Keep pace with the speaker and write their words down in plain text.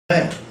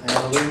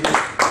Hallelujah.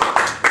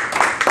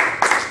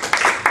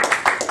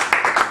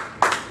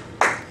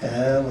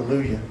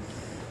 Hallelujah.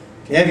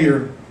 If you have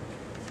your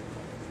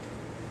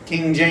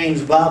King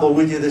James Bible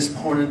with you this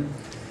morning,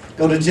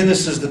 go to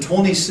Genesis, the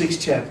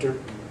 26th chapter.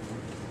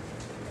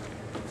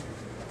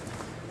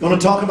 I'm going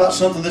to talk about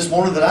something this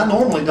morning that I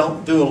normally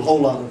don't do a whole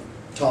lot of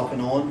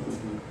talking on.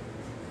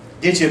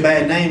 Get you a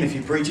bad name if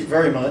you preach it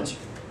very much.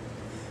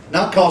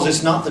 Not because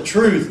it's not the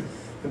truth,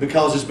 but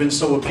because it's been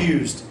so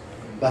abused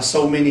by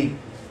so many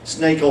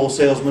snake oil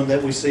salesmen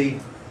that we see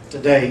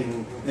today.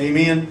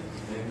 Amen?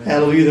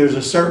 Hallelujah. There's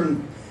a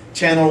certain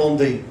channel on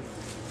the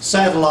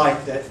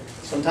satellite that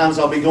sometimes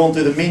I'll be going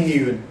through the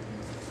menu and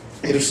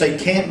it'll say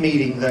camp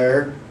meeting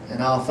there,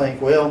 and I'll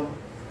think, well,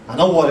 I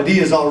know what it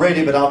is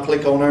already, but I'll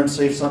click on there and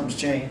see if something's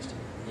changed.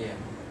 Yeah.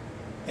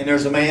 And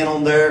there's a man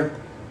on there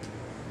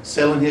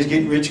selling his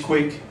get rich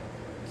quick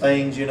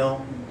things, you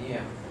know.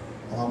 Yeah.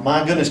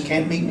 My goodness,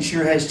 camp meeting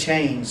sure has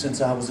changed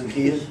since I was a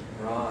kid.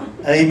 Right.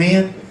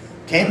 Amen.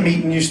 Camp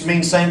meeting used to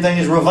mean the same thing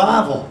as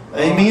revival.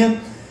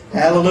 Amen.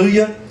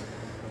 Hallelujah.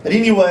 But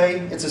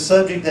anyway, it's a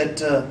subject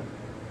that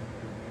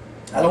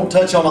I don't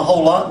touch on a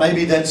whole lot.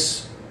 Maybe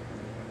that's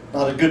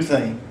not a good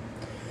thing.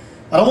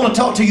 But I want to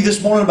talk to you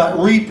this morning about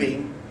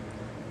reaping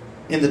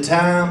in the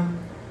time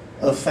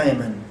of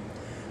famine.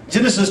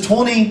 Genesis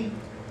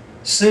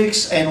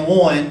 26 and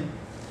 1,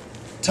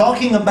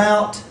 talking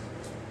about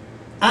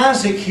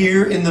Isaac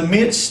here in the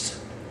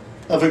midst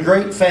of a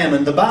great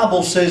famine. The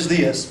Bible says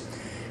this: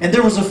 and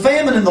there was a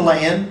famine in the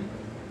land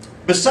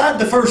beside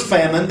the first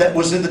famine that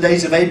was in the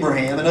days of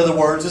Abraham. In other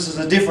words, this is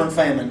a different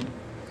famine.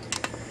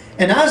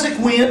 And Isaac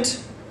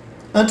went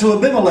unto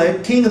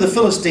Abimelech, king of the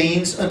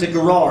Philistines, unto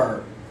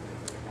Gerar.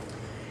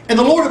 And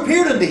the Lord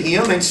appeared unto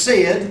him and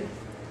said,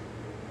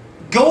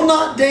 go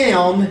not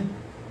down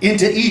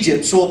into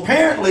Egypt. So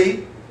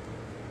apparently,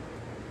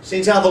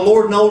 seeing how the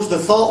Lord knows the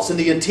thoughts and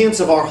the intents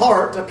of our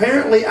heart,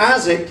 apparently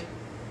Isaac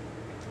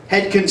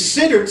had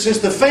considered, since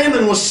the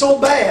famine was so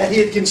bad, he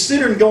had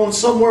considered going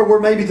somewhere where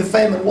maybe the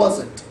famine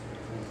wasn't.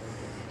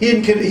 He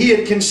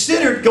had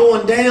considered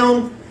going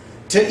down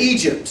to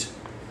Egypt.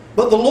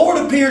 But the Lord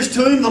appears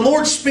to him, the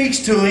Lord speaks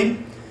to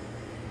him,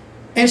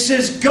 and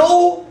says,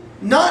 go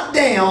not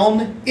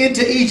down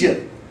into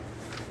Egypt.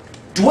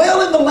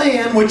 Dwell in the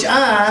land which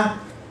I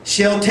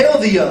shall tell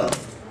thee of.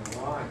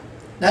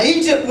 Now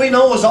Egypt, we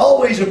know, is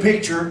always a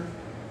picture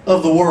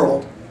of the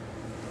world.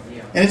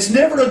 And it's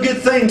never a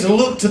good thing to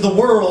look to the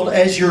world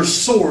as your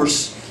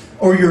source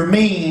or your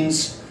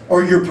means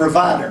or your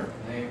provider.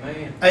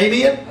 Amen.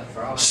 Amen? That's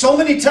right. So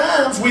many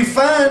times we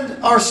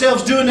find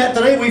ourselves doing that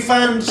today. We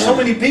find so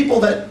many people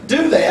that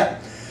do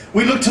that.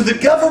 We look to the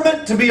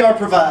government to be our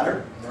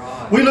provider.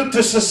 Right. We look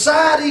to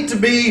society to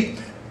be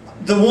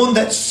the one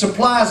that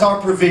supplies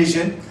our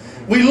provision.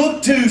 We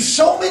look to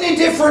so many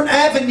different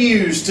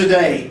avenues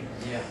today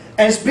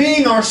as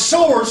being our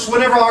source,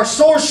 whenever our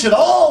source should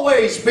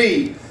always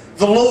be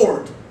the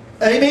Lord.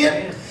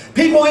 Amen?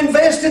 People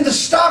invest in the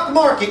stock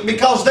market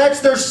because that's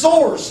their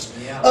source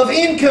of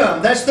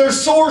income. That's their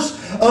source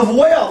of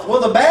wealth. Well,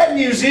 the bad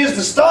news is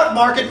the stock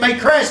market may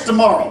crash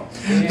tomorrow.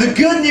 The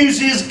good news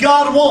is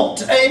God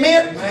won't.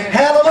 Amen?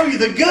 Hallelujah.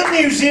 The good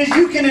news is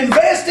you can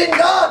invest in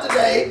God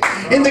today,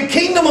 in the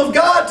kingdom of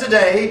God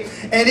today,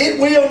 and it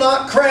will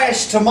not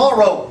crash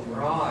tomorrow.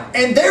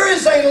 And there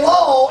is a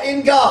law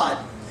in God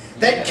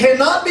that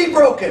cannot be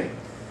broken.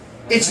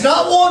 It's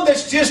not one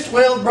that's just,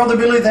 well, Brother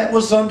Billy, that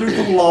was under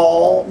the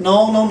law.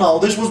 No, no, no.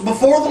 This was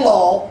before the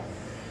law.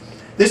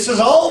 This has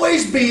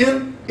always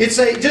been. It's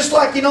just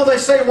like, you know, they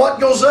say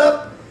what goes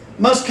up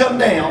must come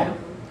down.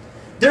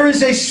 There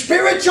is a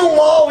spiritual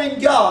law in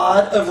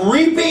God of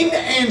reaping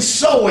and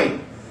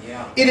sowing.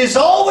 It has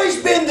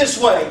always been this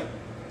way.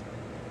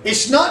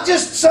 It's not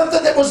just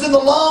something that was in the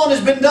law and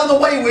has been done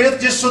away with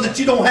just so that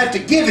you don't have to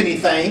give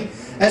anything.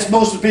 As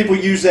most of the people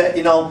use that,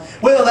 you know.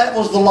 Well, that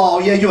was the law.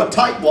 Yeah, you're a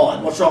type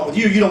 1. What's wrong with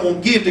you? You don't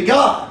want to give to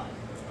God.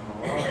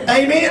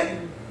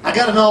 Amen? I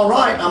got an all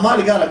right. I might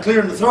have got a clear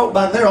in the throat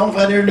back there. I don't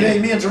know if I heard any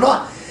amens or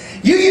not.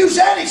 You use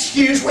that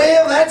excuse,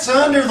 well, that's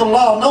under the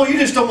law. No, you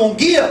just don't want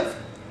to give.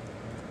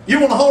 You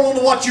want to hold on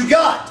to what you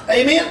got.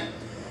 Amen?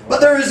 But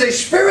there is a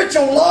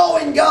spiritual law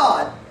in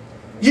God.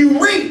 You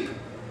reap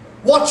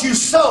what you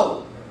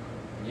sow.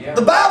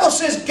 The Bible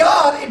says,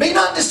 God, be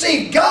not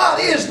deceived, God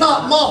is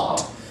not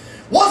mocked.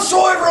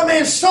 Whatsoever a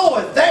man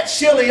soweth, that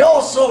shall he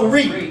also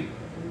reap.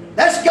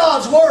 That's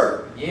God's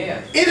Word.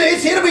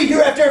 It'll be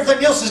here after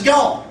everything else is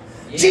gone.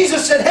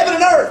 Jesus said, heaven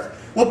and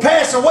earth will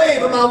pass away,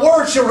 but my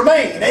Word shall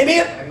remain.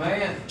 Amen?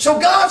 Amen. So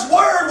God's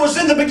Word was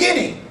in the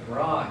beginning.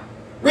 Right.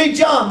 Read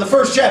John, the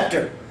 1st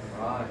chapter.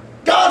 Right.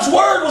 God's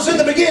Word was in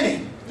the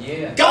beginning.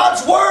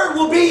 God's Word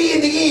will be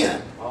in the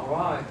end. All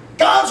right.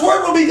 God's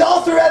Word will be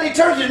all throughout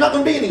eternity. There's not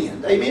going to be any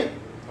end. Amen?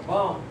 Come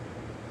on.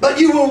 But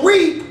you will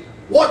reap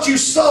what you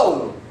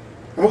sow.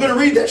 We're going to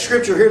read that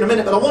scripture here in a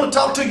minute, but I want to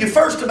talk to you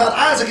first about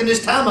Isaac in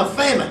this time of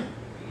famine.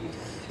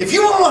 If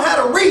you want to know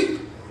how to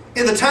reap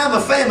in the time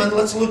of famine,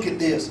 let's look at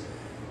this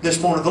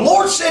morning. The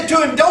Lord said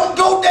to him, don't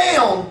go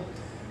down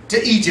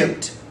to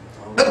Egypt.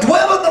 but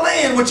dwell in the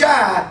land which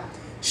I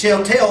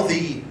shall tell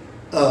thee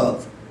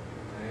of.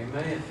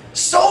 Amen.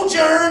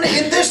 Sojourn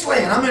in this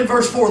land. I'm in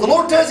verse 4. The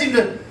Lord tells him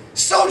to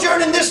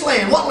sojourn in this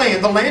land. What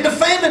land? The land of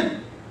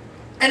famine.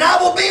 And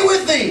I will be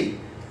with thee.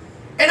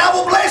 And I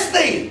will bless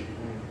thee.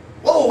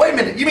 Whoa, wait a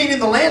minute. You mean in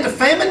the land of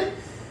famine?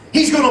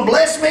 He's going to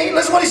bless me?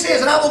 Listen what he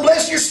says. And I will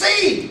bless your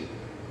seed.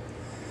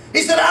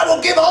 He said, I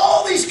will give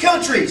all these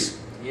countries.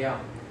 Yeah.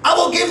 I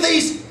will give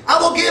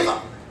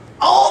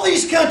all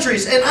these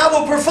countries, and I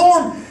will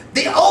perform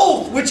the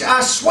oath which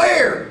I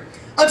swear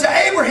unto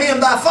Abraham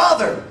thy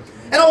father.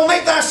 And I will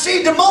make thy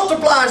seed to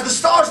multiply as the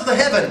stars of the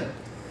heaven.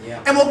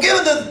 Yeah. And will give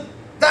unto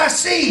thy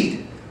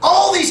seed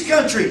all these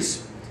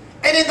countries.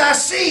 And in thy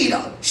seed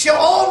shall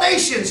all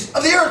nations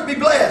of the earth be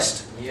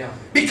blessed. Yeah.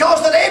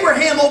 Because that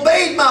Abraham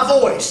obeyed my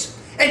voice,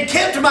 and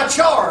kept my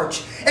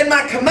charge, and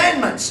my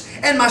commandments,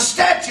 and my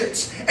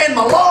statutes, and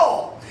my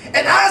law.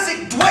 And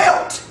Isaac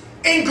dwelt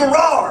in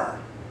Gerar.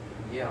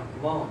 Yeah,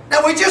 come on.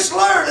 Now we just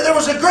learned that there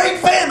was a great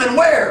famine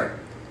where?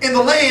 In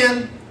the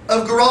land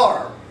of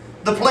Gerar.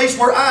 The place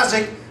where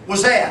Isaac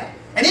was at.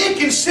 And he had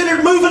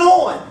considered moving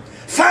on.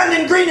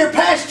 Finding greener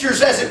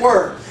pastures, as it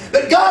were.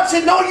 But God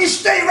said, no, you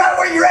stay right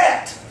where you're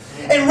at.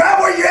 And right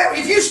where you're at,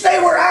 if you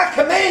stay where I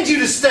command you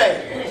to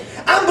stay,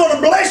 I'm going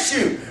to bless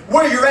you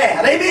where you're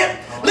at. Amen?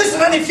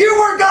 Listen, and if you're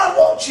where God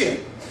wants you,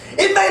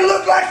 it may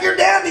look like you're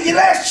down to your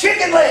last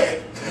chicken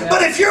leg.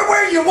 But if you're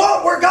where you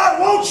want, where God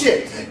wants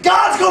you,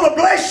 God's going to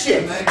bless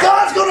you.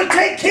 God's going to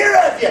take care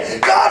of you.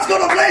 God's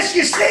going to bless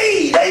your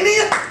seed.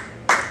 Amen?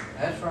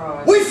 That's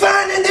right. We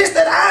find in this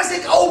that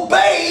Isaac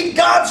obeyed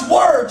God's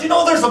word. You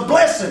know, there's a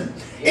blessing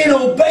in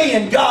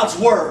obeying God's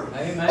word.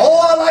 Amen.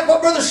 Oh, I like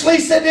what Brother Slee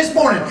said this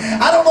morning.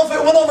 I don't know if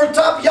it went over the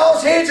top of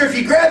y'all's heads or if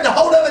you grabbed a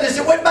hold of it as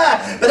it went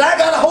by, but I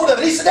got a hold of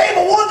it. He said,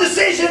 there's one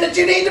decision that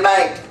you need to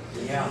make.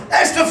 Yeah.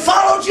 That's to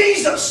follow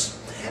Jesus.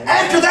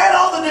 After that,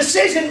 all the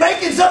decision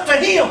making's up to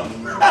Him.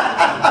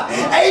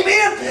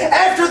 Amen.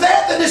 After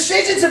that, the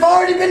decisions have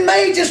already been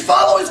made. Just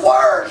follow His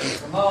word.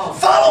 Come on.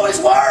 Follow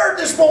His word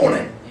this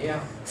morning.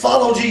 Yeah.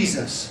 Follow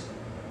Jesus.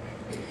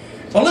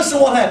 So listen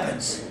what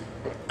happens.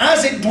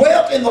 Isaac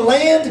dwelt in the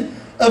land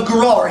of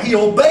Gerar. He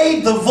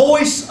obeyed the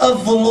voice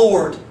of the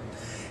Lord.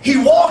 He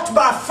walked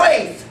by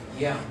faith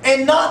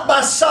and not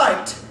by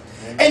sight.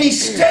 And he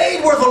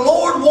stayed where the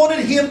Lord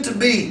wanted him to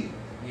be.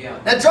 Yeah.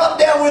 Now drop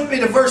down with me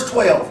to verse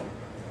 12.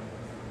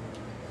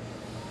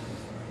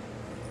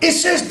 It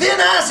says, then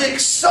Isaac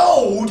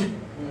sowed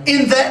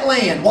in that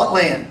land. What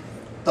land?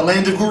 The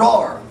land of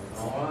Gerar.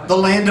 Right. The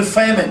land of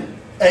famine.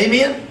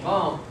 Amen?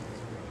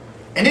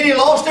 And then he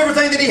lost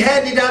everything that he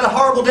had and he died a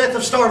horrible death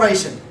of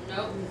starvation.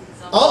 Nope.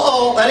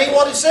 Uh-oh, that ain't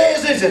what it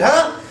says, is it,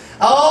 huh?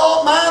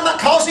 Oh, my,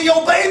 because he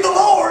obeyed the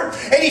Lord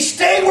and he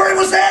stayed where he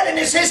was at, and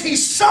it says he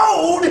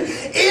sowed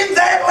in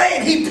that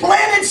land. He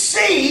planted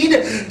seed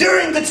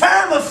during the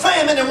time of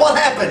famine, and what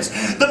happens?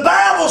 The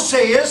Bible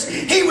says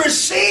he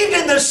received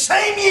in the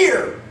same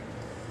year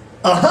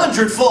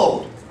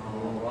 100-fold.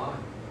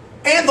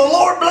 And the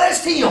Lord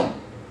blessed him.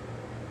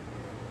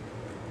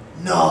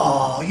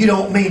 No, you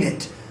don't mean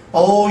it.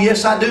 Oh,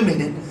 yes, I do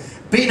mean it.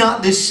 Be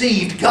not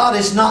deceived. God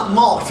is not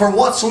mocked. For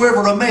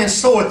whatsoever a man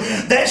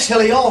soweth, that shall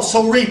he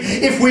also reap.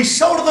 If we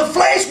sow to the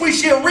flesh, we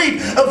shall reap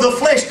of the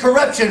flesh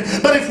corruption.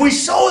 But if we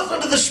sow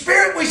unto the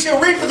Spirit, we shall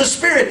reap of the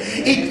Spirit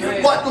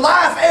what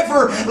life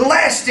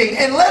everlasting.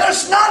 And let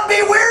us not be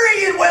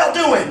weary in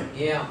well-doing.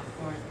 Yeah.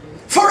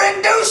 For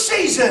in due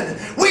season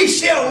we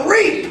shall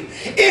reap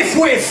if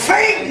we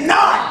faint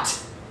not.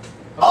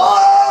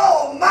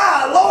 Oh,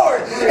 my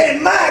Lord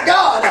and my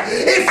God,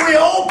 if we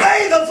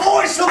obey the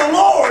voice of the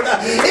Lord,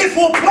 if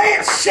we'll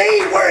plant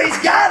seed where He's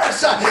got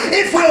us,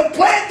 if we'll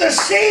plant the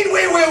seed,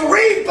 we will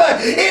reap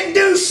in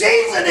due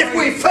season if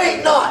we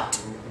faint not.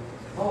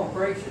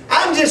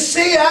 I can just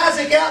see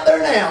Isaac out there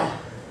now.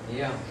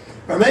 Yeah.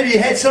 Or maybe he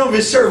had some of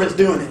his servants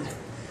doing it.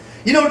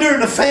 You know, during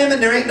the famine,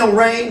 there ain't no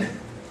rain.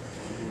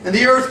 And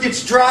the earth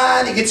gets dry,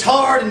 and it gets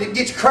hard, and it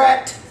gets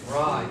cracked.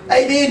 Right.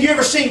 Amen. You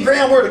ever seen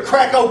ground where the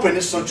crack open?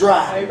 It's so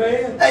dry.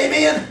 Amen.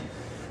 Amen.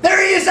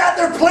 There he is out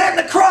there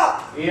planting a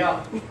crop.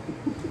 Yeah.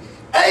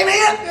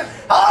 Amen.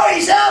 Oh,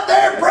 he's out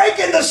there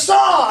breaking the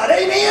sod.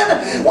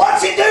 Amen.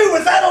 What's he do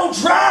with that old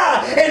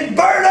dry and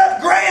burnt up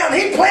ground?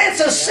 He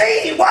plants a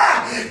seed.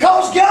 Why?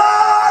 Because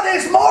God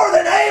is more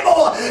than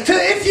able to,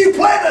 if you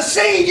plant a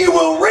seed, you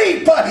will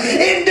reap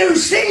in due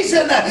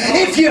season.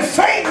 If you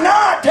faint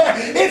not,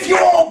 if you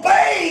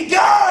obey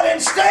God and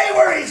stay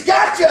where He's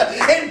got you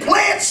and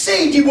plant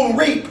seed, you will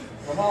reap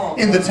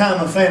in the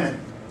time of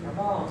famine.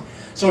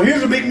 So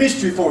here's a big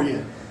mystery for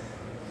you.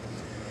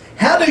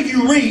 How do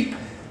you reap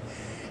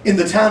in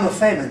the time of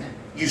famine?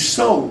 You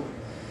sow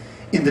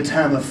in the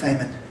time of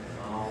famine.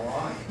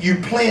 You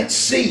plant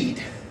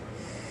seed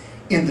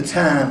in the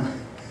time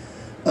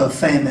of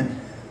famine.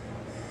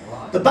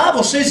 The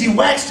Bible says he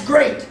waxed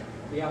great.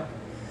 Yeah.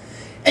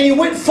 And he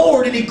went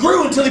forward and he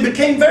grew until he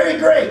became very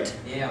great.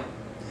 Yeah.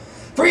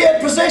 For he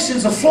had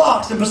possessions of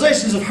flocks and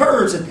possessions of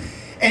herds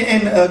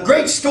and a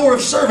great store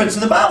of servants.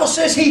 And the Bible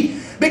says he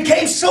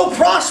became so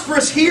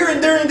prosperous here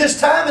and during this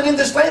time and in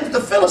this land that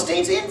the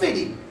Philistines envied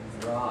him.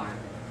 Right.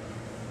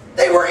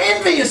 They were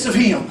envious of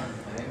him.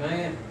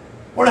 Amen.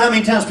 I wonder how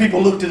many times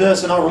people looked at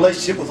us and our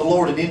relationship with the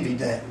Lord and envied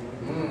that.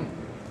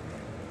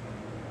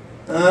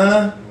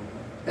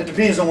 It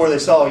depends on where they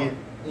saw you.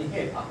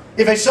 Yeah.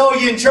 If they saw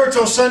you in church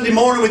on Sunday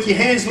morning with your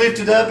hands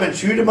lifted up and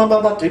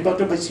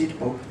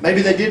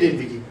maybe they did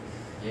envy you.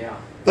 Yeah.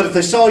 But if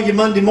they saw you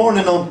Monday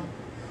morning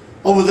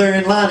over there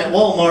in line at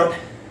Walmart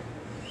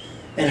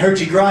and heard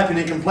you griping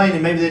and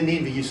complaining, maybe they didn't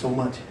envy you so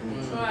much.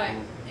 That's right.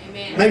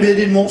 Amen. Maybe they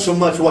didn't want so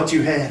much what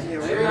you had.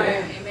 That's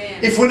right.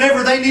 Amen. If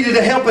whenever they needed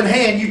a helping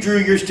hand, you drew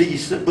yours to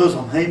your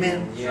bosom.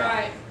 Amen. That's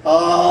right.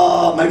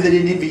 Oh, maybe they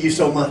didn't envy you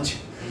so much.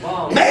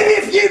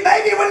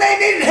 Maybe when they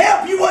needed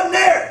help, you wasn't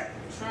there.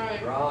 That's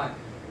right. Right.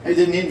 They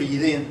didn't envy you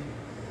then.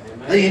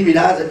 Amen. They envied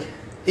Isaac.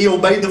 He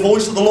obeyed the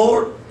voice of the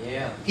Lord.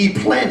 Yeah. He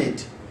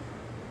planted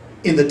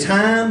in the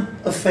time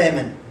of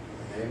famine.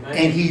 Amen.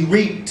 And he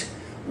reaped.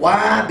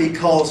 Why?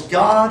 Because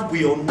God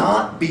will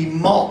not be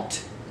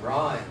mocked.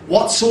 Right.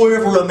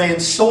 Whatsoever a man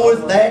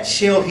soweth, that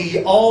shall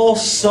he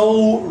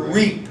also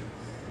reap.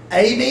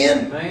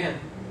 Amen. Amen.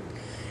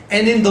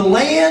 And in the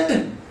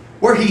land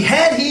where he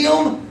had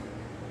him,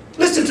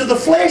 listen, to the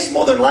flesh,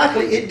 more than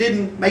likely, it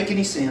didn't make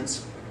any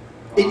sense.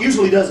 It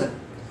usually doesn't.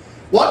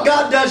 What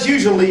God does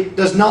usually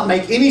does not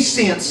make any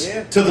sense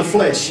to the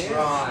flesh.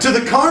 Right. To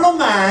the carnal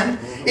mind,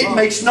 it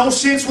makes no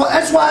sense.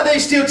 That's why they're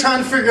still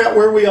trying to figure out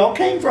where we all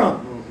came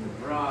from.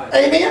 Right.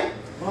 Amen?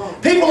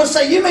 People will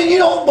say, you mean you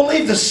don't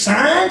believe the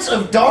science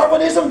of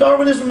Darwinism?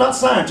 Darwinism is not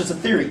science, it's a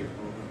theory.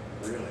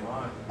 Really?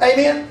 Right.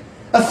 Amen?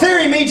 A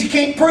theory means you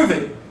can't prove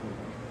it.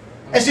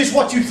 It's just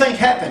what you think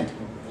happened.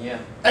 Yeah.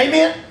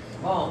 Amen?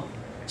 Come on.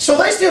 So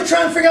they still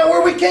trying to figure out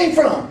where we came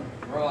from.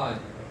 Right.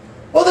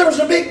 Well, there was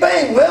a Big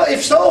Bang. Well,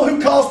 if so,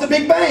 who caused the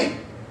Big Bang?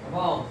 Come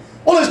on.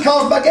 Well, it was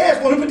caused by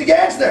gas. Well, who put the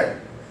gas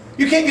there?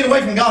 You can't get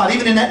away from God,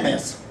 even in that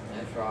mess.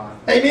 That's right.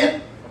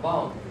 Amen? Come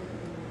on.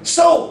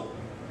 So,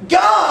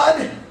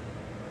 God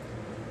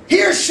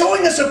here is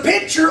showing us a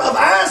picture of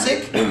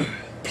Isaac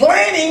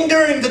planting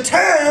during the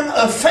time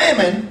of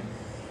famine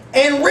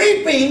and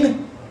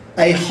reaping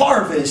a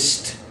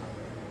harvest.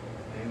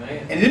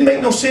 Amen. And it didn't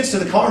make no sense to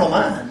the carnal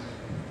mind.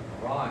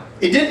 Right.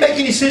 It didn't make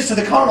any sense to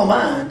the carnal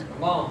mind.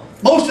 Come on.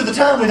 Most of the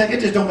time we think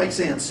it just don't make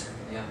sense.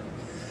 Yeah.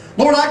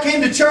 Lord, I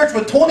came to church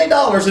with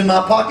 $20 in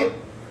my pocket,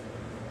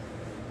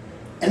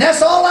 and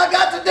that's all I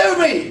got to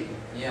do me.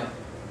 Yeah.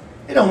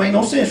 It don't make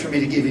no sense for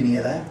me to give any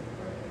of that.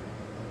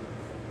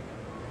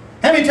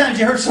 How many times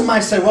you heard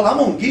somebody say, well, I'm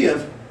going to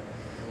give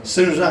as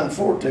soon as I can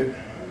afford to?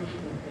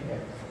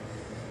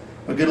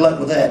 Well, good luck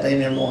with that. That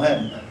ain't never going to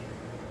happen.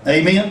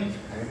 Amen?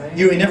 Amen.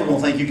 You ain't never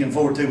going to think you can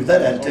afford to with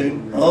that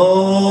attitude.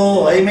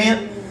 Oh,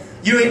 amen?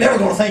 You ain't never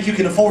going to think you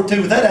can afford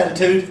to with that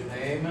attitude.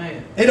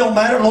 Amen. It don't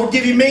matter. The Lord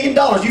give you $1 million.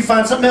 You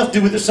find something else to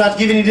do with it besides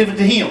giving it to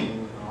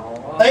Him.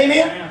 All right.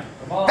 Amen?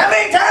 Come on. How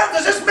many times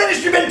has this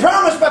ministry been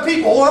promised by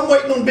people? Oh, I'm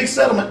waiting on a big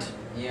settlement.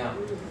 Yeah.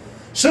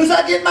 As soon as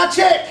I get my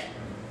check,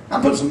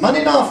 I'm putting some money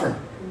in the offering.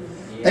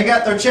 They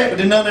got their check, but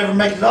did none ever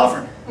make it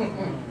offering.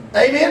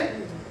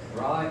 Amen?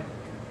 Right.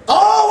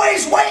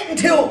 Always wait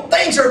until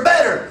things are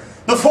better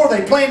before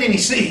they plant any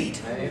seed.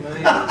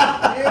 Amen.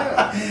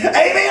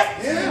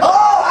 Amen?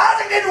 Oh,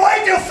 Isaac didn't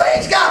wait till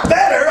things got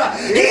better.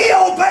 He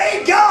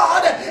obeyed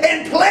God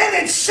and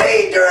planted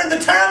seed during the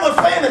time of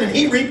famine, and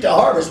he reaped a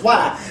harvest.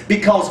 Why?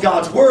 Because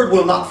God's word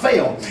will not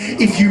fail.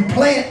 If you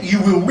plant,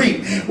 you will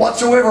reap.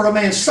 Whatsoever a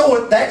man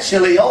soweth, that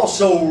shall he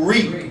also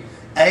reap.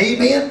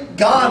 Amen?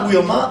 God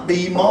will not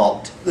be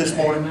mocked this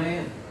morning.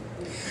 Amen.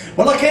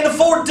 Well, I can't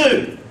afford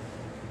to.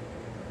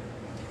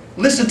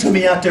 Listen to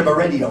me out there by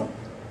radio.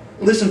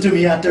 Listen to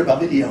me out there by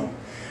video.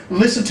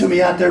 Listen to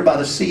me out there by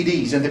the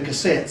CDs and the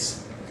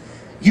cassettes.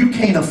 You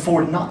can't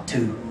afford not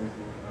to.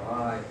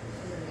 Right.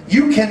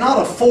 You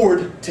cannot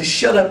afford to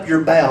shut up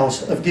your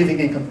bowels of giving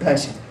and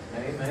compassion.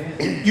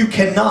 Amen. You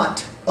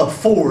cannot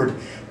afford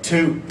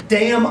to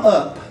dam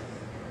up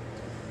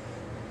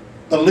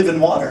the living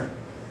water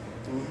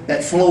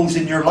that flows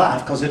in your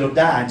life, because it'll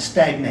die and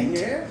stagnate.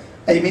 Yeah.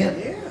 Amen?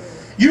 Yeah.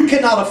 You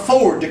cannot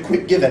afford to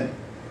quit giving.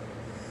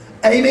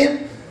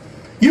 Amen?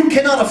 You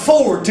cannot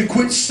afford to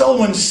quit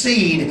sowing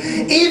seed,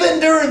 even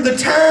during the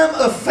time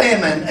of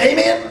famine.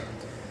 Amen?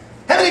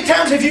 How many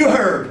times have you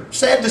heard,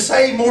 sad to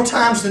say, more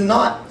times than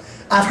not,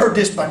 I've heard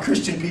this by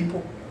Christian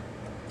people,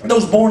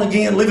 those born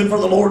again, living for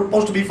the Lord,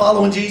 supposed to be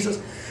following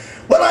Jesus.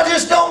 Well, I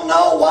just don't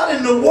know what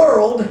in the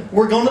world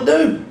we're going to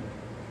do.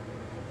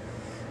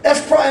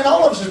 That's probably, and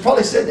all of us have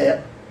probably said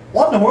that.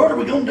 What in the world are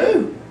we going to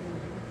do?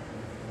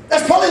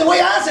 That's probably the way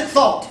Isaac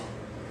thought.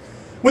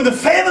 When the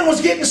famine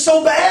was getting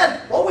so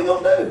bad, what are we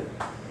going to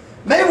do?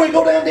 Maybe we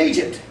go down to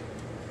Egypt.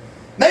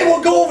 Maybe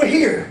we'll go over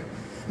here.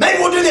 Maybe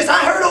we'll do this. I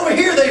heard over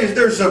here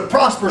there's a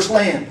prosperous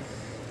land.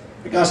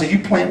 But God said, you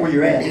plant where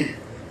you're at.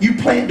 You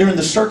plant during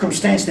the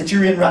circumstance that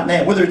you're in right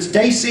now. Whether it's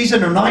day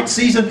season or night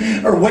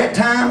season or wet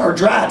time or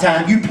dry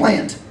time, you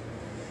plant.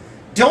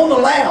 Don't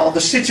allow the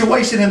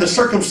situation and the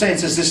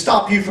circumstances to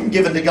stop you from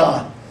giving to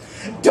God.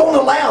 Don't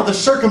allow the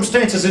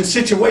circumstances and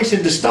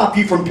situation to stop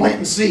you from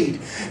planting seed.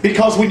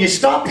 Because when you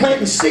stop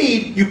planting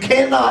seed, you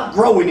cannot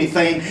grow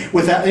anything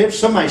without...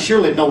 Somebody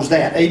surely knows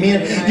that.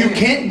 Amen. You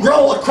can't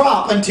grow a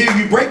crop until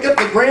you break up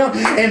the ground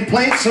and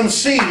plant some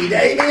seed.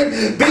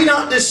 Amen. Be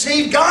not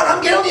deceived. God,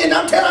 I'm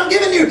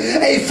giving you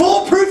a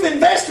foolproof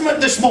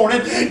investment this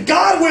morning.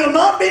 God will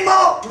not be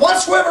mocked.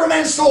 Whatsoever a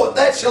man soweth,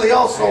 that shall he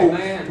also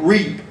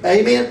reap.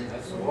 Amen.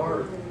 That's the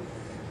word.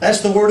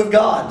 That's the Word of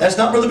God. That's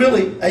not Brother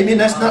Billy. Amen.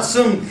 That's not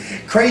some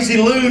crazy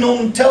loon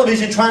on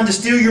television trying to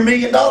steal your $1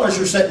 million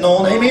you're sitting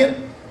on.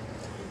 Amen.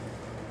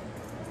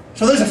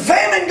 So there's a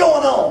famine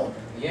going on.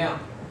 Yeah.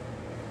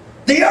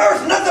 The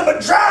earth, nothing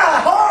but dry,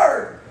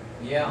 hard,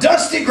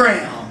 dusty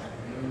ground.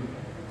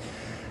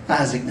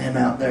 Isaac and them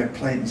out there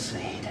planting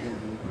seed.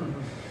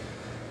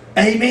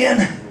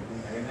 Amen.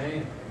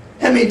 Amen.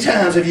 How many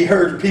times have you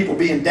heard of people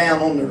being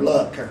down on their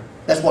luck?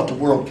 That's what the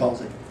world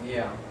calls it.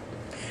 Yeah.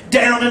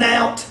 Down and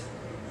out.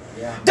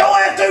 Yeah.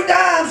 Don't have two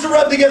dimes to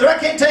rub together. I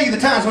can't tell you the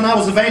times when I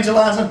was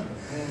evangelizing.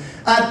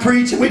 I'd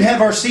preach and we'd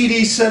have our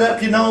CDs set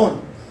up, you know,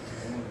 and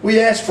we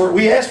asked for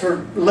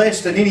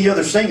less than any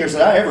other singers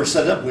that I ever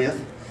set up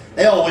with.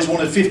 They always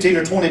wanted $15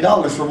 or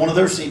 $20 for one of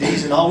their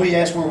CDs, and all we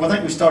asked for, I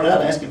think we started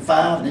out asking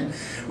 $5, and then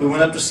we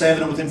went up to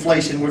 $7, and with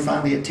inflation, we're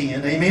finally at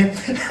 $10. Amen.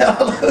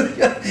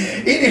 Hallelujah.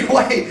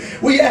 Anyway,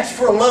 we asked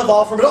for a love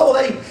offering,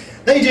 but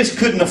they just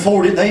couldn't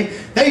afford it. They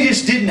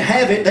just didn't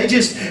have it. They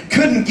just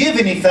couldn't give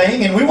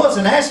anything, and we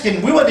wasn't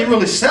asking. We wasn't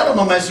really selling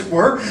them, as it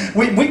were.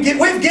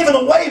 We've given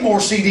away more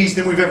CDs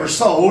than we've ever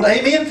sold.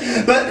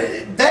 Amen.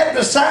 But that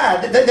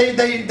aside, they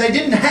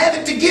didn't have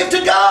it to give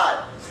to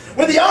God.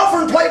 When the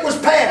offering plate was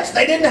passed,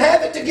 they didn't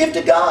have it to give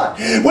to God.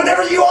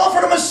 Whenever you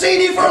offered them a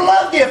CD for a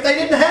love gift, they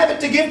didn't have it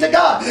to give to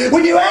God.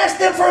 When you asked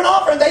them for an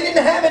offering, they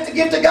didn't have it to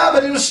give to God.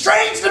 But it was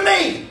strange to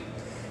me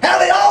how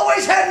they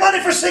always had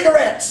money for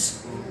cigarettes.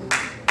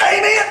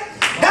 Amen.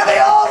 How they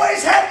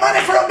always had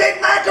money for a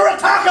Big Mac or a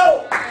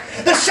taco.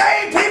 The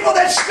same people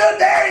that stood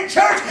there in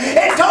church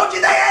and told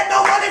you they had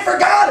no money for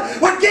God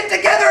would get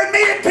together and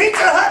meet at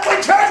Pizza Hut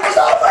when church was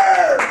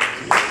over.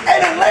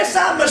 And unless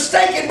I'm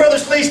mistaken, Brother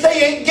Sleece,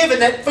 they ain't giving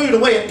that food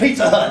away at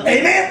Pizza Hut.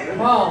 Amen?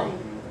 Come on.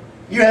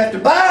 You have to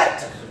buy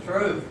it. That's the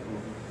truth.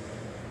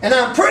 And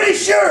I'm pretty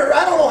sure,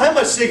 I don't know how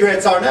much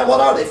cigarettes are now.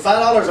 What are they,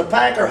 $5 a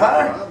pack or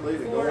higher?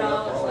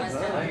 $4 last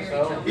time I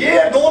heard you.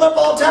 Yeah, going up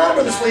all the time,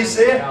 Brother Sleece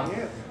said.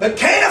 Yeah. But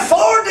can't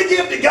afford to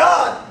give to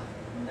God.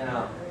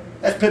 No.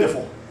 That's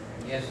pitiful.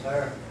 Yes,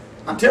 sir.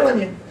 I'm telling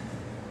you.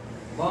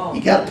 Come on.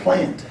 You got to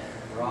plant.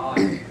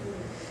 Right.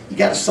 You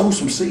got to sow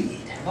some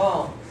seed. Come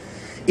on.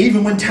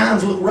 Even when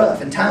times look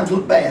rough and times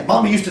look bad.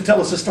 Mama used to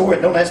tell us a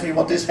story. Don't ask me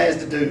what this has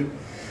to do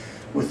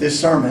with this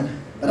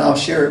sermon, but I'll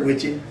share it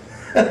with you.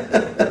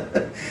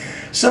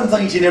 Some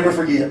things you never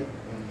forget.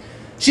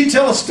 She'd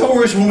tell us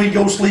stories when we'd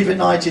go sleep at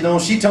night, you know.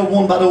 She told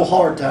one about old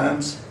hard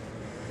times.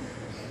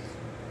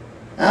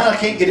 I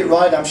can't get it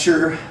right, I'm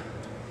sure.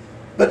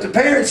 But the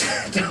parents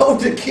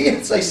told the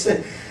kids, they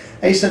said,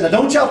 now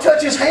don't y'all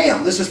touch his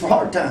ham. This is for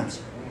hard times.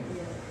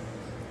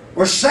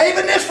 We're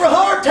saving this for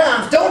hard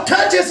times. Don't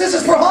touch this. This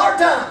is for hard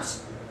times.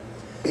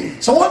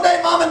 So one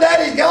day Mom and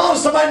Daddy's gone.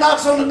 Somebody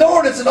knocks on the door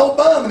and it's an old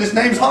bum and his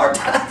name's Hard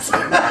Times.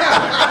 And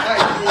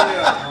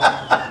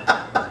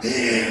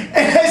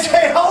they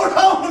say, hold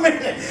on a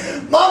minute.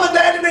 Mom and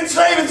Daddy been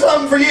saving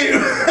something for you.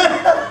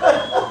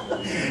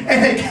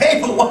 And they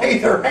gave away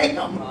their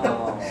ham.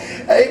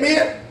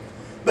 Amen.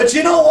 But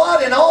you know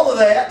what? In all of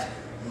that,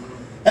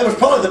 that was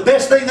probably the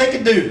best thing they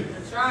could do.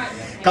 That's right.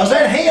 Because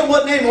that ham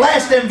wasn't even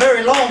last them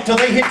very long till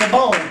they hit the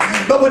bone.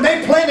 But when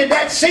they planted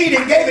that seed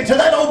and gave it to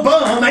that old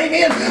bum,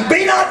 amen,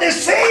 be not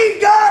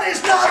deceived, God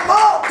is not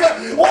mocked.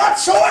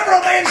 Whatsoever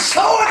a man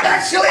soweth,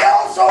 that shall he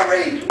also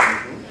reap.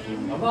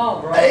 Come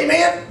on, bro.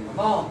 Amen. Come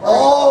on, bro.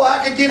 Oh,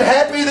 I could get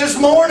happy this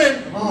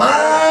morning.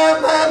 My.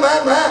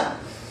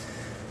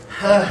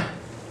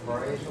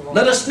 Praise the Lord.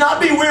 Let us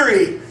not be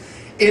weary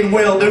in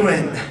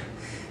well-doing.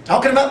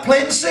 Talking about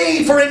planting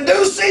seed, for in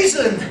due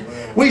season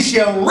we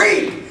shall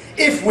reap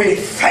if we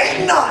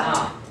faint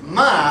not.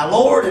 My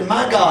Lord and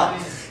my God.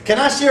 Can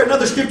I share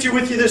another scripture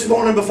with you this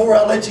morning before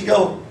I let you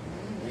go?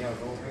 Yeah,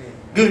 go ahead.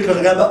 Good, because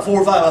I got about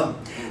 4 or 5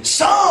 of them.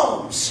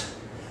 Psalms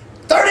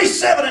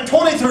 37 and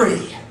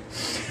 23.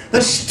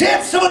 The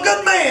steps of a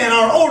good man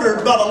are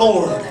ordered by the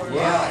Lord,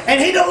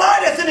 and he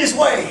delighteth in his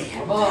way.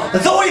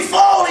 Though he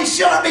fall, he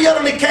shall not be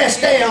utterly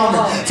cast down,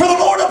 for the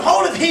Lord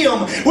upholdeth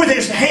him with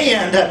his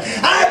hand.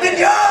 I have been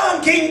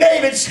young, King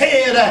David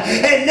said,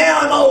 and now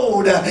I'm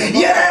old.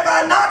 Yet have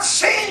I not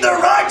seen the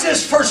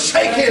righteous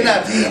forsaken,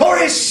 or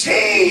his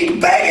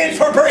seed begging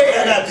for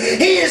bread.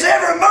 He is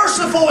ever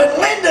merciful and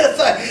lendeth,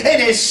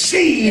 and his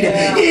seed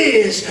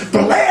is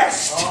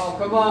blessed. Oh,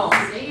 come on.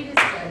 Seed is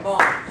blessed. Come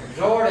on.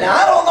 Jordan. Now,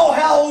 I don't know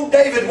how old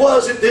David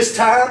was at this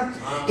time,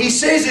 He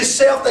says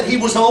himself that he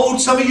was old.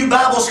 Some of you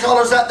Bible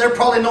scholars out there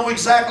probably know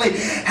exactly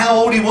how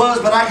old he was,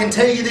 but I can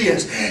tell you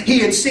this. He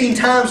had seen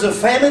times of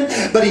famine,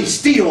 but he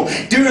still,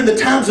 during the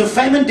times of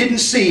famine, didn't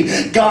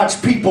see God's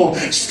people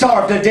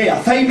starve to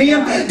death.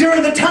 Amen?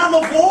 During the time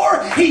of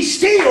war, he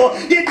still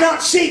did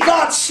not see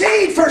God's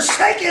seed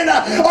forsaken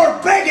or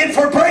begging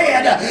for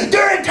bread.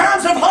 During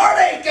times of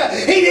heartache,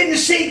 he didn't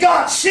see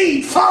God's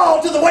seed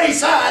fall to the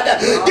wayside.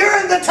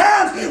 During the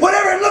times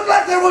whenever it looked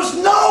like there was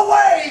no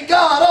way,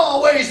 God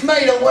always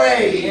made a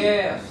way.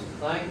 Yes.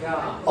 Thank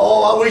God.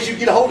 Oh, I wish you'd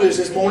get a hold of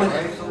this morning.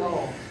 Praise the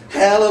Lord.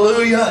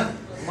 Hallelujah.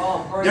 Come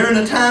on, praise During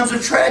the times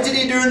of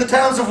tragedy, during the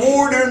times of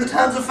war, during the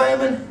times of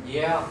famine,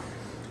 Yeah.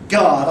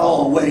 God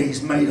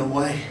always made a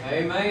way.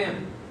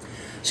 Amen.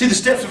 See, the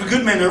steps of a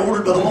good man are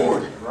ordered by the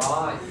Lord.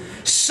 Right.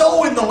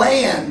 Sow in the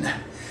land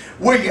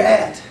where you're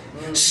at.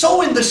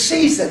 Sow in the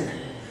season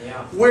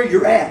Yeah. where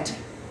you're at.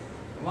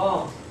 Come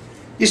on.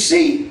 You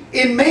see,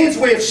 in man's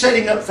way of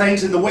setting up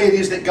things and the way it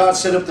is that God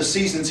set up the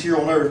seasons here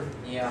on earth,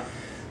 Yeah.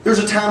 there's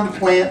a time to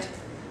plant.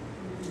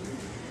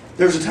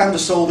 There's a time to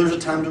sow. There's a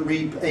time to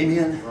reap.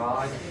 Amen.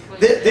 Right.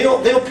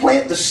 They'll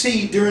plant the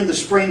seed during the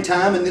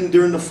springtime, and then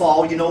during the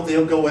fall, you know,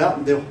 they'll go out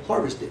and they'll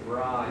harvest it.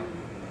 Right.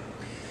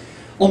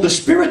 On the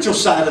spiritual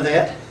side of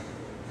that,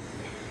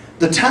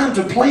 the time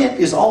to plant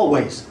is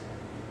always.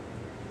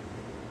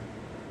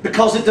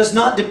 Because it does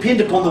not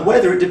depend upon the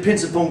weather, it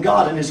depends upon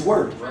God and His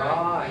Word.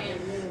 Right.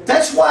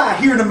 That's why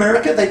here in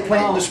America they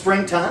plant in the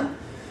springtime,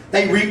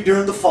 they reap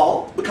during the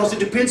fall, because it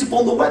depends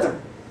upon the weather.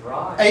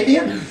 Right.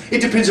 Amen?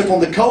 It depends upon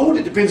the cold,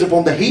 it depends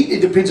upon the heat,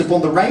 it depends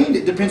upon the rain,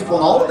 it depends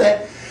upon all of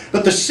that.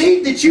 But the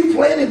seed that you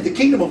plant in the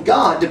kingdom of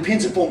God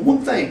depends upon one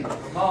thing.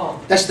 Come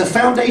on. That's the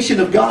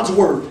foundation of God's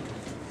Word.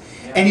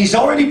 And He's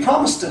already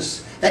promised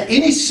us that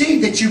any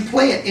seed that you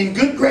plant in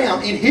good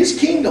ground in His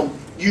kingdom,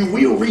 you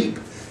will reap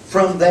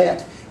from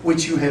that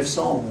which you have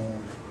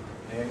sown.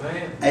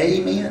 Amen.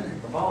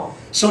 Amen. Come on.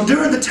 So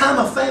during the time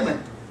of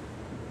famine,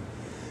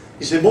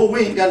 you say, boy, we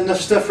ain't got enough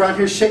stuff around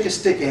here to shake a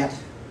stick at.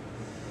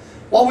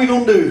 What are we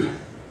going to do?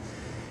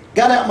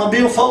 Got out my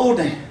billfold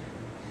and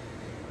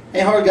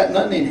ain't hardly got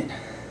nothing in it.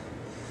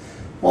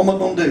 What am I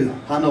going to do?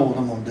 I know what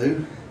I'm going to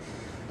do.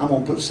 I'm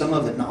going to put some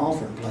of it in the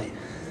offering plate.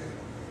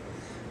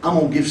 I'm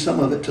going to give some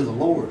of it to the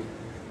Lord.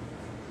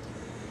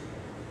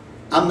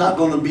 I'm not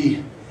going to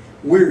be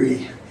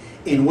weary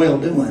in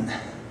well-doing.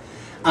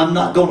 I'm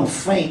not going to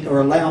faint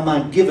or allow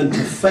my giving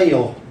to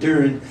fail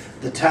during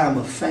the time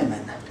of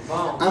famine.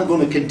 I'm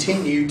going to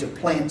continue to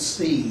plant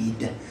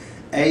seed.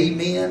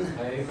 Amen.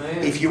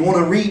 Amen. If you want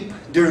to reap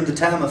during the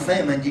time of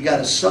famine, you got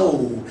to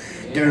sow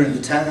during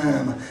the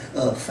time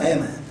of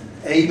famine.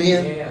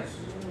 Amen. Yes.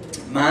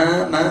 My.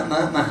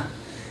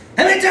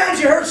 How many times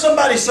you heard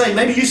somebody say,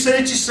 maybe you said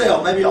it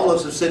yourself, maybe all of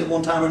us have said it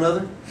one time or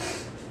another.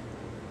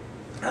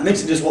 I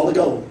mentioned this a while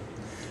ago.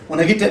 When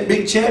I get that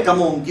big check, I'm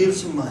going to give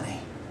some money.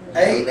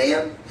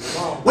 Amen.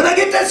 When I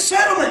get that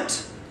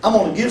settlement, I'm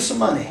going to give some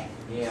money.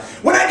 Yeah.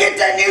 When I get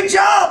that new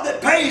job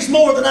that pays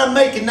more than I'm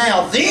making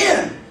now,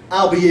 then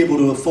I'll be able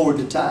to afford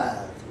to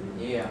tithe.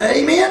 Yeah.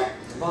 Amen.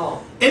 Come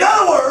on. In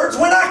other words,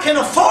 when I can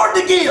afford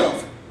to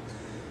give,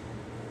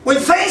 when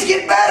things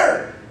get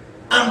better,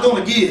 I'm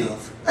going to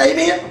give.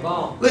 Amen. Come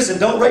on. Listen,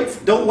 don't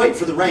wait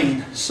for the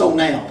rain. Sow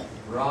now.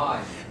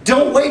 Right.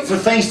 Don't wait for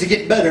things to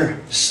get better.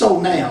 Sow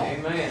now.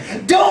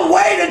 Amen. Don't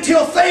wait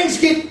until things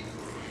get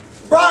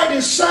bright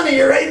and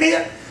sunnier.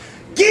 Amen.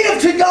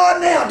 Give to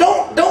God now.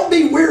 Don't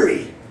be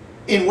weary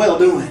in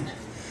well-doing.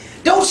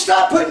 Don't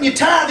stop putting your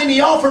tithe in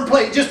the offering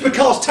plate just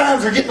because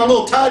times are getting a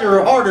little tighter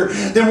or harder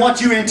than what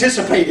you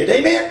anticipated.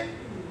 Amen?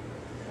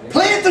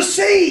 Plant the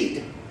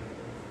seed.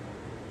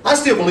 I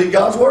still believe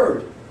God's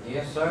Word.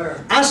 Yes,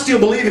 sir. I still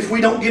believe if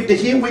we don't give to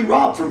Him, we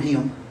rob from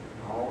Him.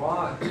 All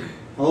right.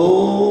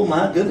 Oh,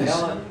 my goodness.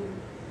 Tell it.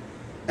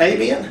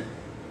 Amen.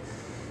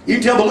 You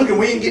can tell by looking,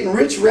 we ain't getting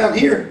rich around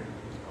here.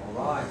 All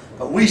right.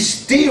 But we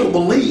still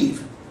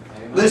believe.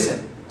 Amen.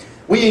 Listen,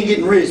 we ain't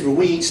getting rich, but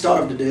we ain't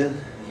starved to death.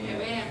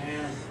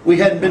 Amen. We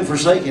hadn't been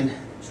forsaken.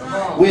 Come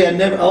on. We had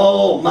never,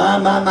 oh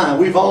my.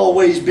 We've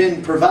always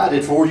been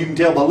provided for. You can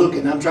tell by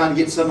looking. I'm trying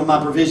to get some of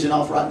my provision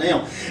off right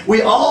now.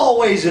 We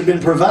always have been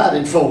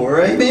provided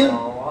for. Amen?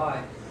 All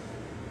right.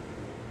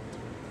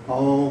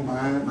 Oh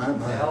my.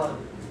 Tell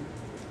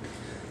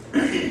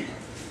it.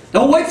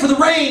 Don't wait for the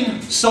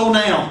rain. Sow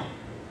now.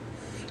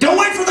 Don't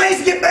wait for things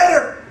to get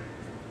better.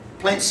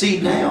 Plant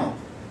seed now,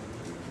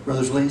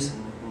 brothers and ladies.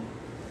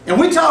 And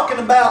we're talking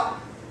about,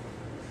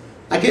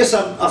 I guess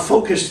I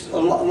focused a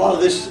lot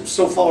of this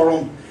so far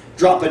on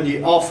dropping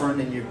your offering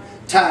and your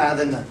tithe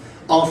in the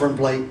offering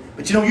plate.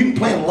 But you know, you can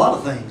plant a lot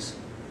of things.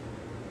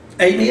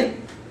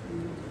 Amen?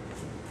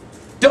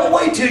 Don't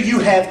wait till you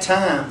have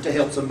time to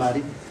help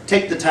somebody.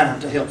 Take the time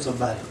to help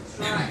somebody.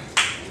 Right.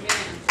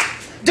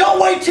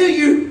 Don't wait till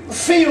you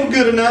feel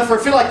good enough or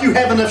feel like you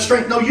have enough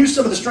strength. No, use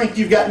some of the strength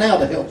you've got now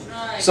to help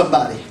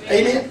somebody.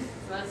 Amen?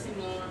 Bless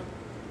him, Lord.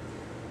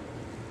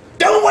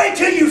 Don't wait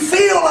till you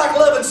feel like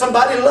loving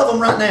somebody. Love them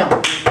right now.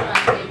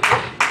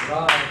 Right.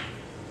 Right.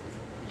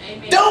 Amen.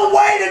 Amen. Don't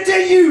wait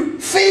until you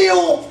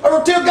feel or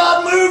until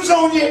God moves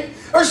on you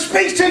or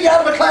speaks to you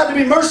out of a cloud to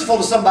be merciful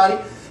to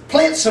somebody.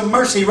 Plant some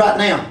mercy right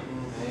now.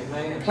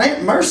 Amen.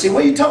 Plant mercy.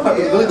 What are you talking about,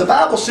 Brother Billy? The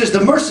Bible says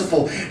the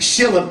merciful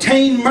shall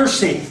obtain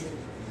mercy.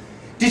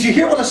 Did you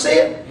hear what I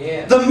said?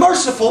 Yeah. The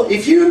merciful,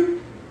 if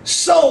you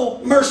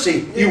sow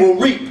mercy, you will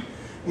reap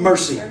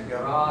mercy.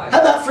 Right.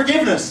 How about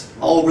forgiveness?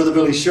 Oh, Brother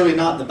Billy, surely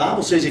not. The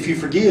Bible says if you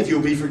forgive,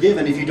 you'll be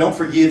forgiven. If you don't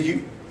forgive,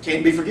 you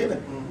can't be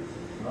forgiven.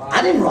 Right.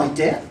 I didn't write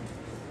that.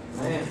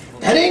 Man.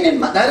 That ain't in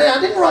my,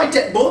 I didn't write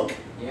that book.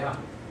 Yeah.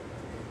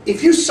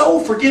 If you sow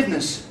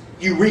forgiveness,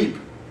 you reap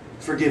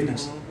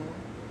forgiveness.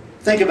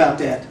 Think about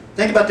that.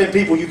 Think about them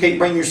people you can't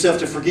bring yourself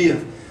to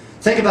forgive.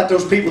 Think about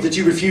those people that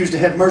you refuse to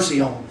have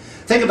mercy on.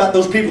 Think about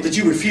those people that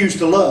you refuse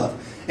to love.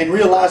 And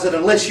realize that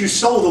unless you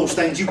sow those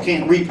things, you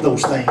can't reap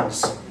those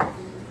things.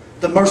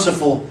 The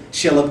merciful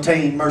shall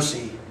obtain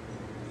mercy.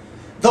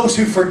 Those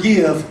who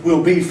forgive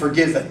will be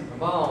forgiven.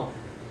 Come on.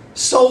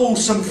 Sow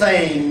some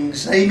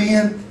things.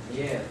 Amen.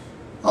 Yes.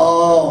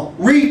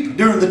 Reap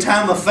during the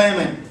time of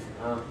famine.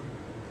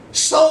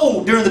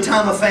 Sow during the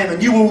time of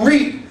famine. You will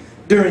reap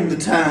during the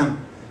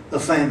time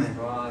of famine.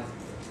 Right.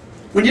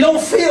 When you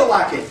don't feel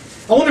like it.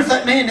 I wonder if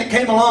that man that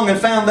came along and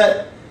found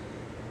that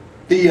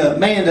the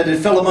man that had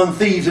fell among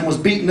thieves and was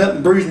beaten up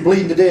and bruised and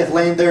bleeding to death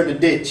laying there in the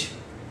ditch.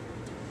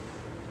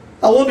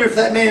 I wonder if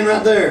that man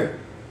right there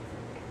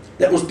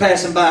that was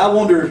passing by, I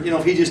wonder,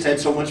 if he just had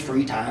so much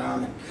free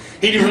time. And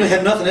he didn't really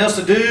have nothing else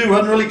to do,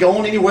 wasn't really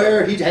going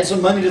anywhere. He had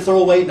some money to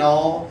throw away and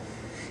all.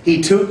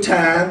 He took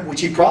time,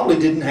 which he probably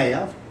didn't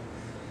have.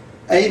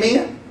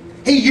 Amen.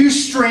 He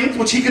used strength,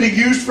 which he could have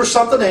used for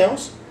something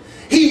else.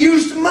 He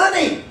used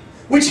money,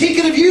 which he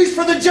could have used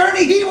for the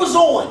journey he was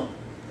on.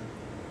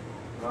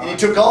 And he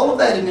took all of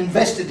that and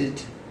invested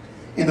it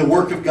in the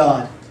work of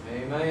God.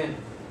 Amen.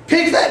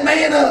 Picked that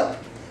man up.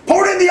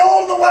 Poured in the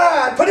oil and the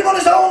wine. Put him on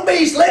his own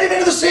beast. Led him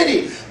into the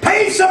city.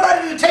 Paid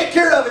somebody to take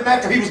care of him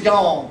after he was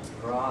gone.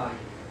 Right.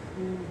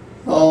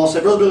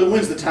 Said, Brother Billy,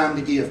 when's the time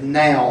to give?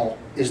 Now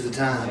is the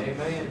time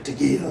to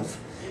give.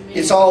 Amen.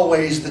 It's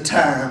always the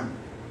time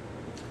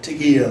to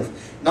give.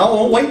 Now,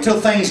 don't wait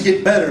till things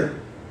get better.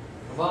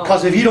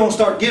 Because if you don't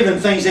start giving,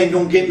 things ain't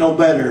going to get no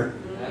better.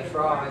 That's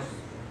right.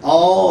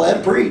 Oh,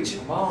 that'll preach.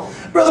 Come on.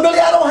 Brother Billy,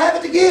 I don't have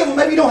it to give. Well,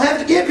 maybe you don't have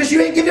it to give because you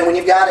ain't giving it when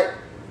you've got it.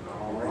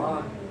 All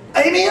right.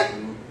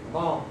 Amen? Come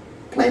on.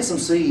 Plant some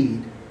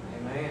seed.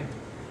 Amen.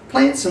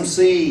 Plant some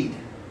seed.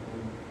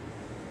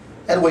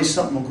 That way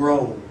something will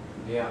grow.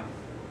 Yeah.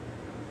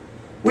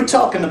 We're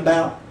talking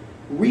about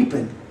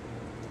reaping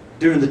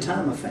during the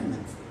time of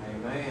famine.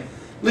 Amen.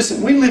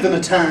 Listen, we live in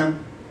a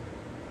time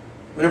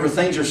whenever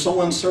things are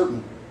so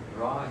uncertain.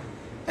 Right.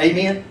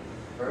 Amen?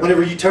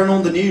 Whenever you turn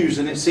on the news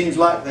and it seems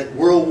like that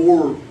world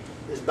war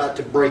is about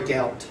to break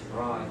out.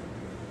 Right.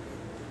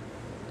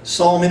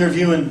 Saw them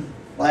interviewing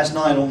last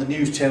night on the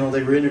news channel.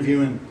 They were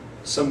interviewing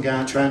some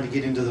guy trying to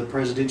get into the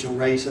presidential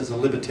race as a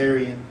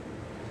libertarian,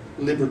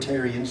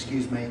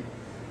 excuse me.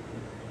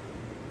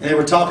 And they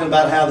were talking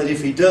about how that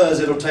if he does,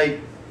 it'll take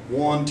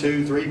 1,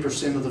 2,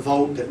 3% of the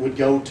vote that would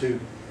go to,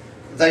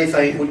 they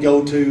think would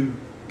go to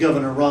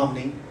Governor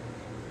Romney.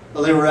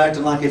 Well, they were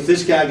acting like if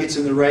this guy gets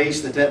in the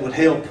race, that would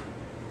help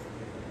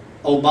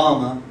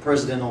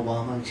President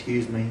Obama,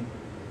 excuse me.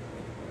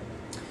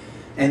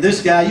 And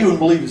this guy, you wouldn't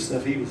believe the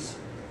stuff he was.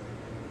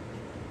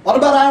 What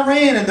about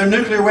Iran and their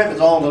nuclear weapons?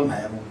 All of them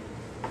have them.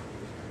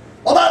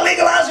 What about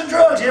legalizing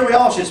drugs? Yeah, we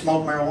all should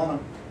smoke marijuana.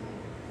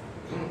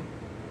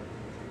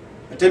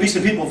 But there'll be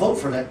some people vote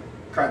for that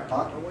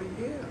crackpot. Oh,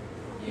 yeah.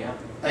 Yeah.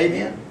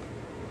 Amen.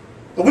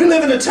 But we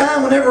live in a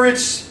time whenever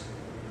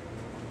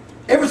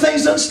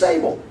everything's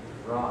unstable.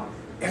 Right.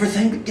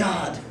 Everything but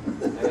God.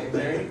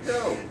 There you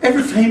go.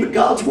 Everything but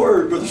God's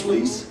Word, Brother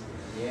Sleece.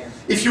 Yeah.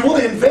 If you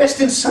want to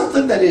invest in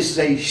something that is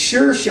a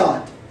sure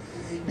shot,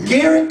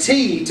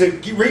 guaranteed to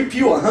reap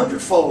you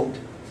 100-fold,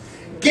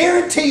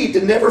 guaranteed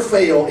to never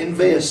fail,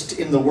 invest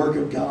in the work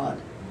of God.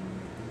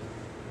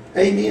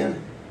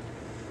 Amen.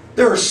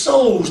 There are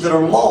souls that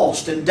are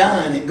lost and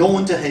dying and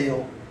going to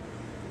hell.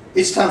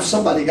 It's time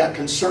somebody got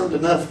concerned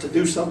enough to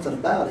do something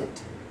about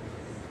it.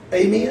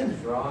 Amen.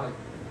 Right.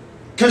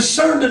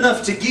 Concerned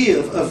enough to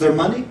give of their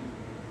money.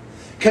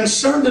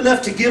 Concerned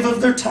enough to give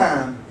of their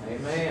time.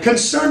 Amen.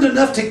 Concerned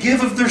enough to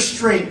give of their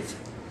strength.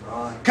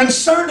 Right.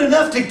 Concerned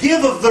enough to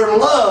give of their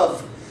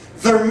love,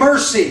 their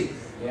mercy,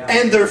 Yeah.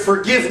 and their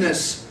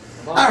forgiveness.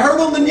 I heard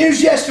on the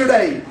news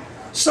yesterday,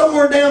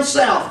 somewhere down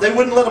south, they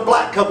wouldn't let a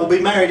black couple be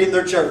married in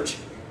their church.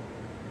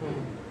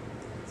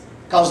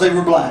 Because they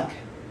were black.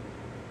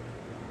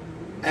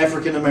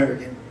 African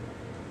American.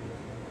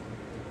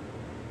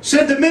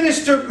 Said the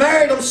minister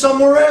married them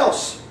somewhere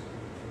else.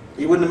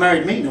 He wouldn't have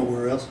married me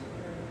nowhere else.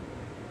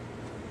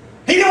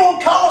 He didn't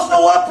want to cause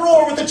no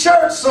uproar with the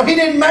church, so he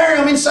didn't marry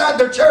them inside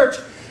their church.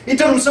 He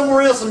took them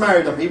somewhere else and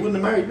married them. He wouldn't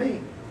have married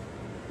me.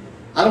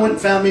 I went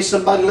and found me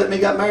somebody let me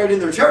got married in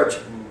their church.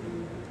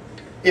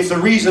 If the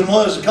reason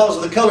was because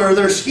of the color of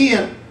their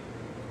skin,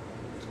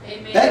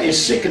 Amen. that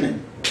is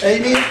sickening.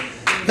 Amen.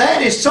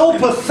 That is so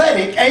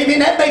pathetic. Amen.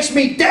 That makes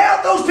me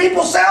doubt those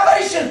people's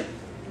salvation.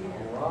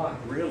 right.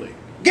 Really?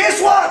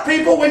 Guess what,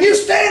 people? When you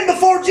stand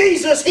before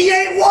Jesus, He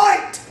ain't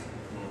white.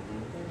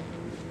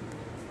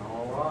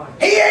 All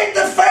right. He ain't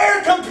the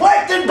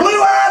fair-complected,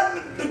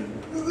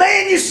 blue-eyed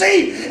man you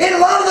see in a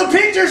lot of the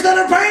pictures that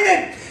are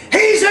painted.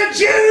 He's a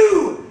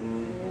Jew.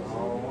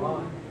 All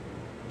right.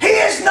 He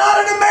is not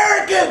an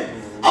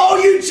American.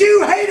 All you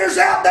Jew haters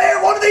out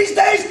there, one of these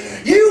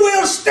days, you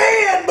will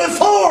stand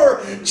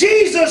before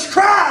Jesus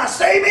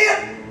Christ.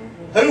 Amen?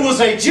 Who was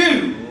a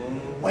Jew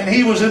when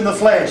He was in the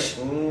flesh.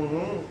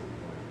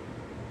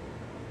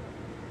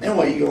 Then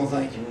what are you going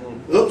to think?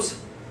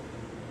 Oops.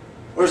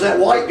 Where's that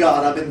white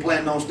God I've been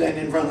planning on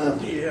standing in front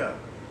of? Yeah.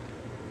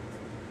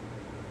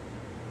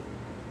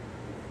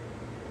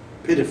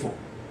 Pitiful.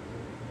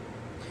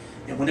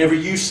 And whenever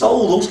you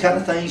sow those kind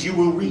of things, you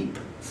will reap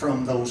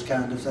from those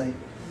kind of things.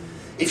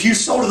 If you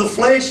sow to the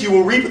flesh, you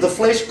will reap of the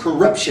flesh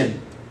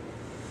corruption.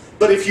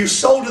 But if you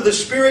sow to the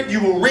Spirit, you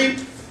will reap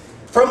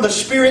from the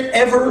Spirit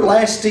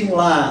everlasting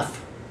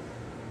life.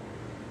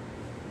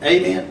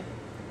 Amen.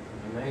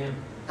 Amen.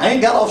 I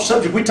ain't got off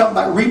subject. We're talking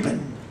about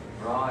reaping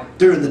Right.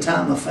 during the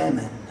time of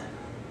famine.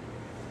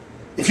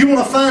 If you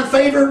want to find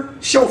favor,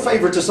 show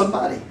favor to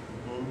somebody.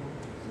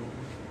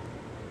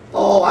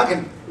 Oh,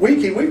 we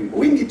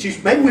can get you.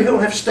 Maybe we don't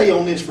have to stay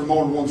on this for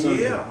more than one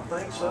Sunday. Yeah, I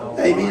think so.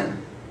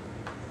 Amen.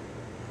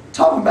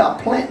 Talking about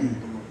planting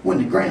when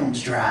the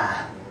ground's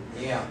dry,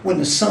 Yeah. when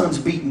the sun's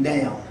beating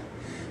down,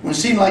 when it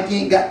seems like you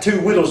ain't got two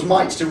widow's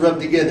mites to rub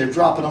together,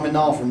 dropping them in the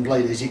offering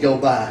plate as you go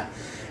by.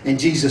 And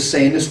Jesus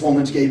saying, this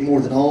woman's gave more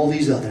than all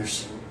these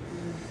others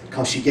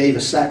because she gave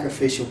a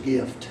sacrificial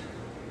gift.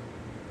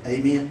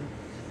 Amen.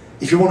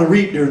 If you want to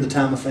reap during the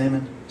time of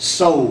famine,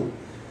 sow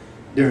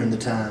during the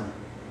time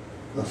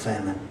of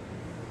famine.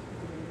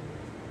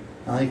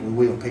 I think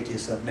we will pick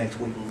this up next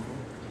week.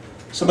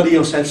 Somebody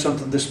else have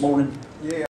something this morning? Yeah.